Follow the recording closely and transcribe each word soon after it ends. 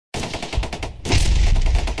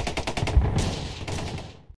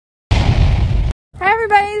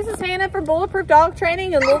everybody, this is Hannah for Bulletproof Dog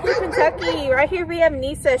Training in Louisville, Kentucky. Right here we have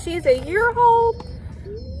Mysa. She's a year-old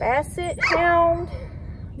Basset Hound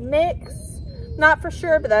mix. Not for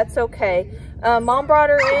sure, but that's okay. Mom brought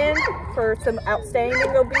her in for some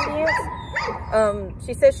outstanding obedience.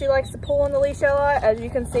 She says she likes to pull on the leash a lot. As you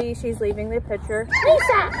can see, she's leaving the picture.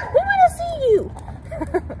 Mysa, we want to see you.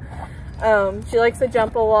 She likes to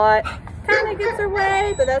jump a lot. Kind of gets her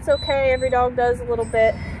way, but that's okay. Every dog does a little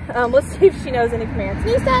bit. Let's see if she knows any commands.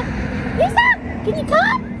 Mysa, Mysa, can you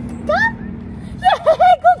come? Come. Yeah,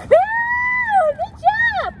 good girl. Good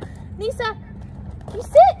job. Mysa, can you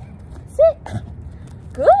sit? Sit.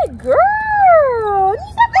 Good girl.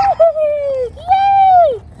 Mysa, big.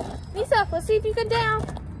 Yay. Mysa, let's see if you can down.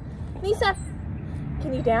 Mysa,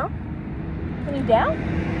 can you down? Can you down?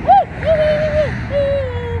 Hey.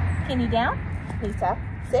 Can you down? Mysa,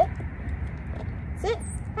 sit. Sit.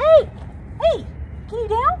 Hey. Hey. Can you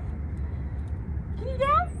down? Can you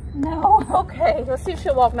down? No. Okay. Let's see if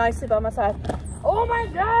she'll walk nicely by my side. Oh my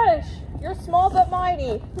gosh. You're small but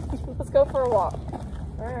mighty. Let's go for a walk.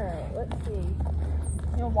 All right. Let's see.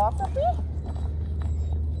 You want to walk with me?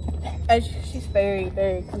 As she's very,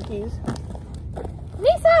 very confused.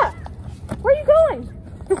 Mysa! Where are you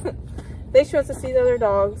going? They she wants to see the other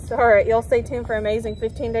dogs. All right. Y'all stay tuned for amazing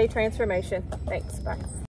 15-day transformation. Thanks. Bye.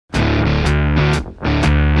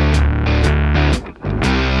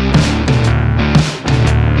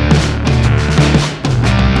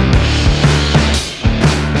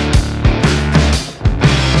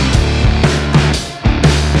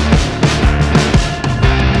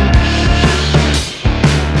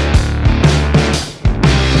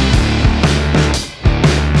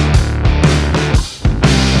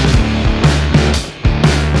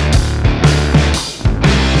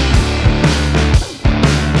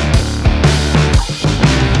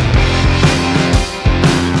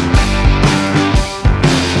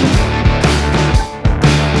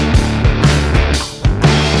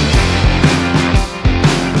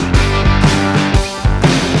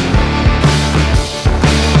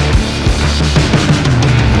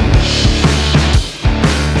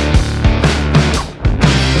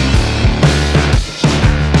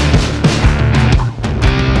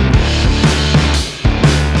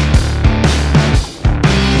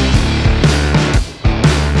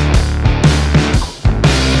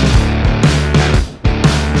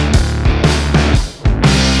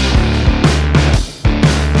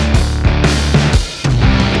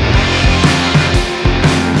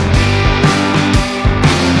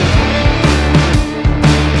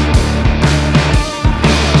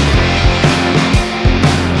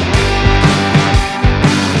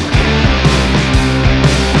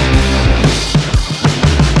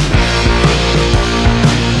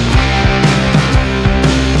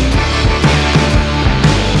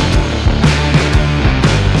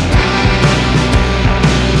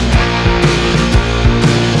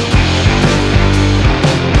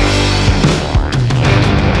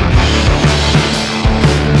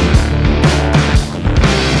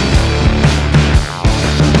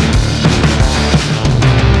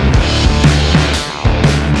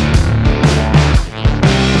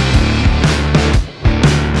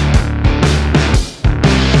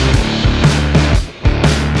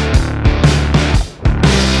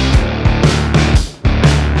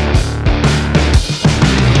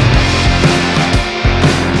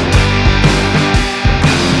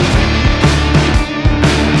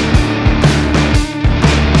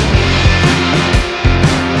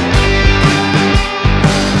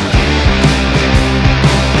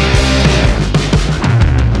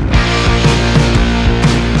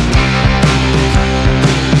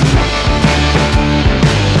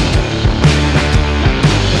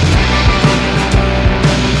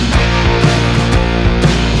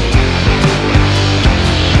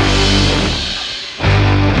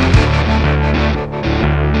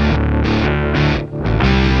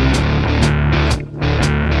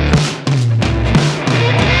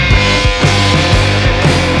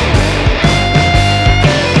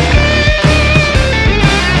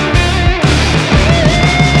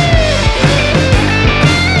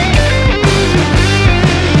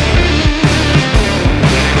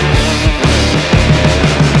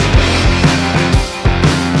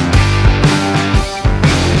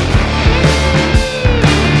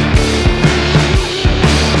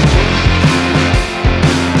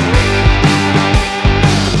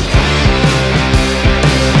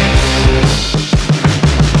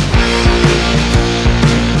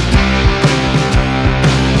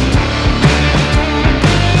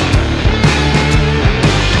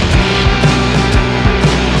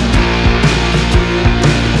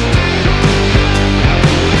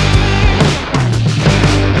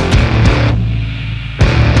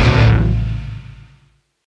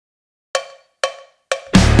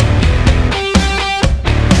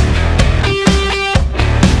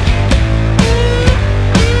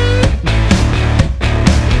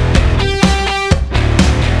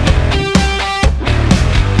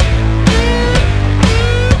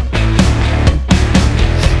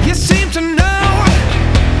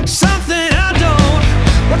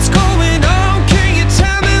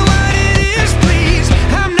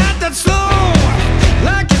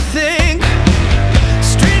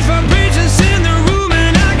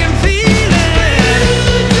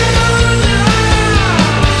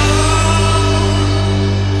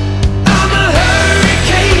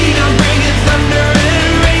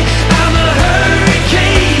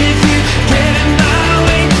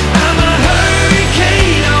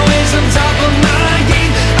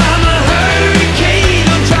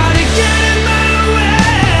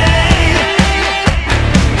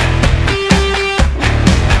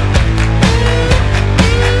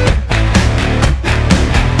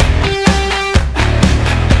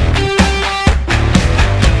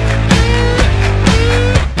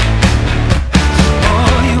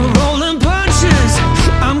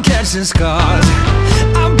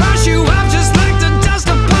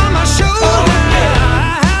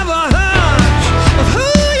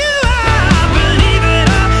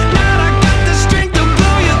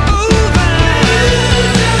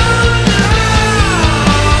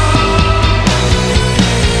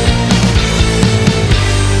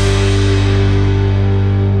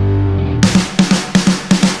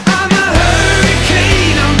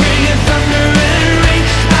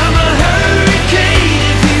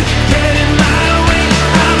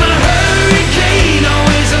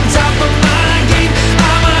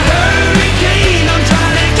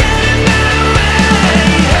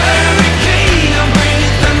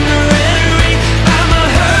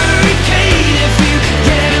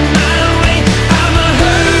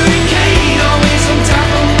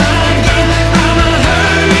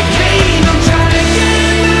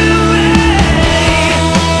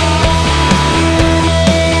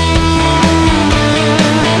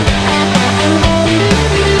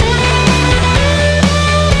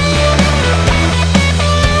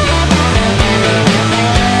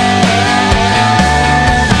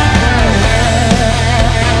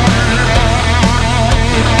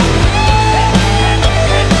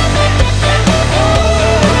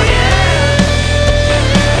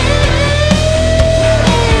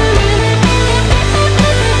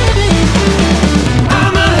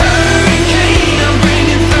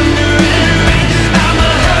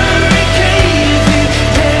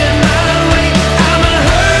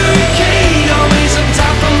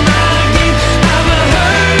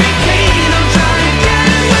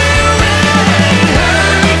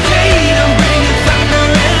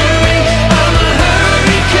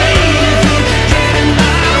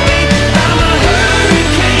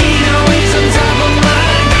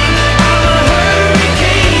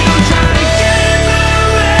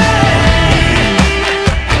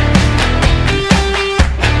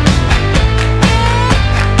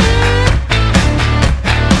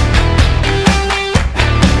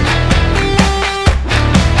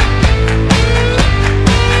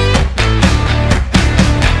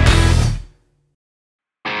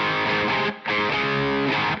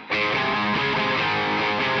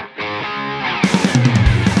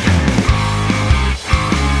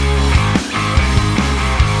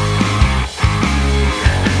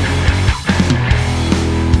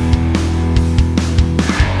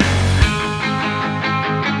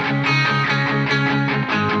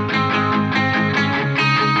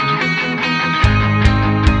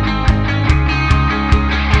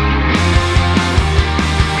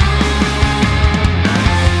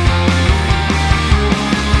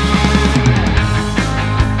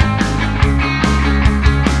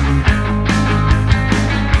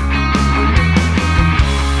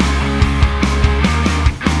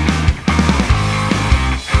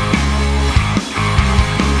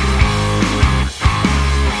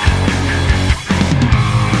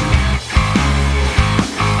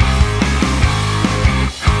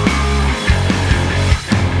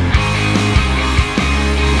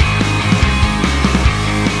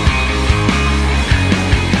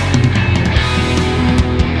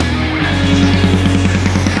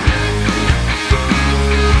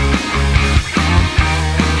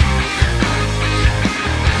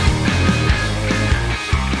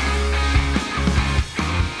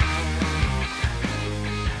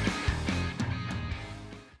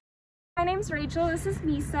 this is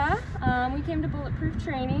Mysa. We came to Bulletproof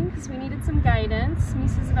Training because we needed some guidance.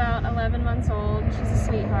 Mysa's about 11 months old. She's a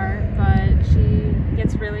sweetheart, but she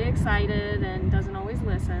gets really excited and doesn't always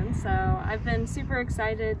listen. So I've been super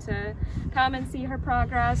excited to come and see her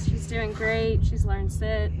progress. She's doing great. She's learned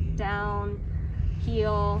sit, down,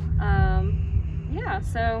 heel. Yeah,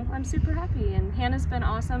 so I'm super happy, and Hannah's been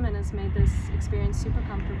awesome and has made this experience super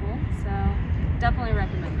comfortable. So definitely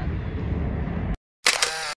recommend them.